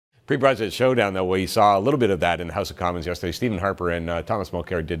Pre-budget showdown, though, we saw a little bit of that in the House of Commons yesterday. Stephen Harper and Thomas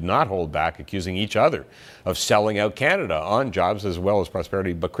Mulcair did not hold back, accusing each other of selling out Canada on jobs as well as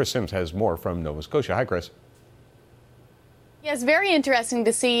prosperity. But Chris Sims has more from Nova Scotia. Hi, Chris. Yes, very interesting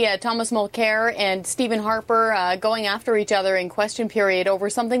to see Thomas Mulcair and Stephen Harper going after each other in question period over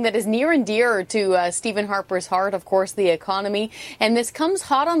something that is near and dear to Stephen Harper's heart, of course, the economy. And this comes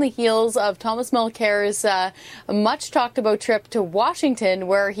hot on the heels of Thomas Mulcair's much talked about trip to Washington,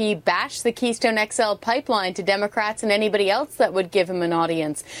 where he bashed the Keystone XL pipeline to Democrats and anybody else that would give him an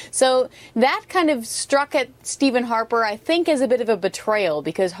audience. So that kind of struck at Stephen Harper, I think, as a bit of a betrayal,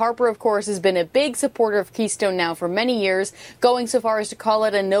 because Harper, of course, has been a big supporter of Keystone now for many years, going so far as to call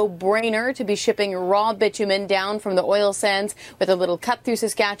it a no-brainer to be shipping raw bitumen down from the oil sands with a little cut through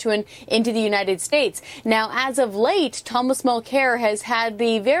Saskatchewan into the United States. Now, as of late, Thomas Mulcair has had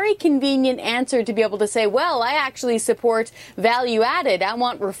the very convenient answer to be able to say, well, I actually support value added. I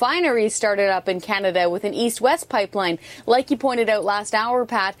want refineries started up in Canada with an east-west pipeline. Like you pointed out last hour,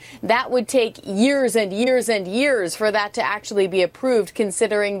 Pat, that would take years and years and years for that to actually be approved,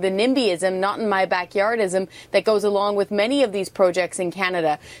 considering the NIMBYism, not in my backyardism, that goes along with many of these projects in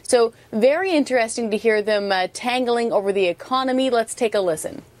Canada. So very interesting to hear them tangling over the economy. Let's take a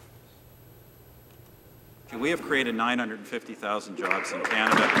listen. We have created 950,000 jobs in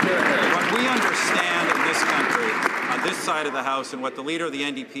Canada. What we understand in this country, on this side of the House, and what the leader of the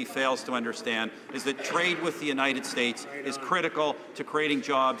NDP fails to understand, is that trade with the United States is critical to creating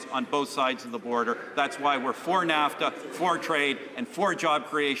jobs on both sides of the border. That's why we're for NAFTA, for trade, and for job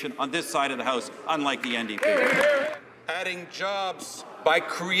creation on this side of the House, unlike the NDP. Adding jobs by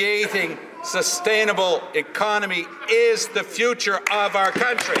creating sustainable economy is the future of our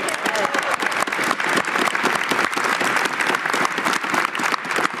country.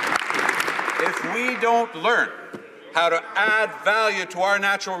 If we don't learn how to add value to our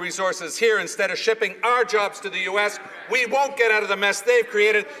natural resources here instead of shipping our jobs to the U.S., we won't get out of the mess they've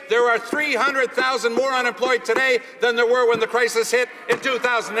created. There are 300,000 more unemployed today than there were when the crisis hit in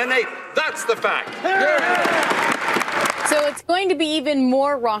 2008. That's the fact. So it's going to be even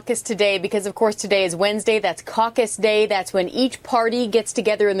more raucous today because, of course, today is Wednesday. That's caucus day. That's when each party gets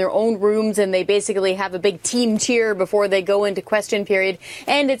together in their own rooms and they basically have a big team cheer before they go into question period.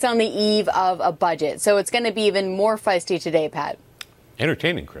 And it's on the eve of a budget. So it's going to be even more feisty today, Pat.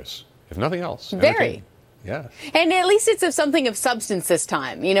 Entertaining, Chris, if nothing else. Very. Yeah. And at least it's of something of substance this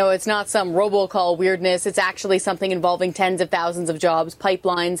time. You know, it's not some robocall weirdness. It's actually something involving tens of thousands of jobs,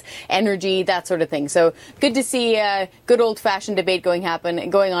 pipelines, energy, that sort of thing. So good to see a good old-fashioned debate going on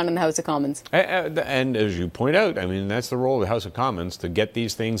in the House of Commons. And as you point out, I mean, that's the role of the House of Commons, to get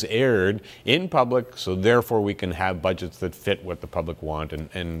these things aired in public, so therefore we can have budgets that fit what the public want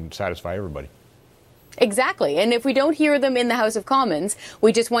and satisfy everybody. Exactly. And if we don't hear them in the House of Commons,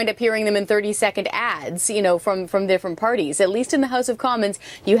 we just wind up hearing them in 30-second ads, you know, from different parties. At least in the House of Commons,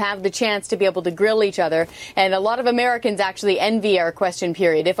 you have the chance to be able to grill each other. And a lot of Americans actually envy our question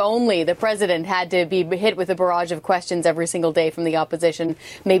period. If only the president had to be hit with a barrage of questions every single day from the opposition,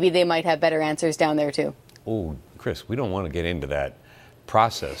 maybe they might have better answers down there, too. Oh, Chris, we don't want to get into that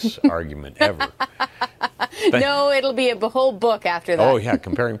process argument ever. No, it'll be a whole book after that. Oh, yeah,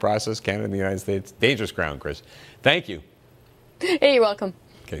 comparing process, Canada and the United States. Dangerous ground, Chris. Thank you. Hey, you're welcome.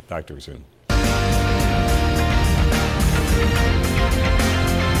 Okay, talk to you soon.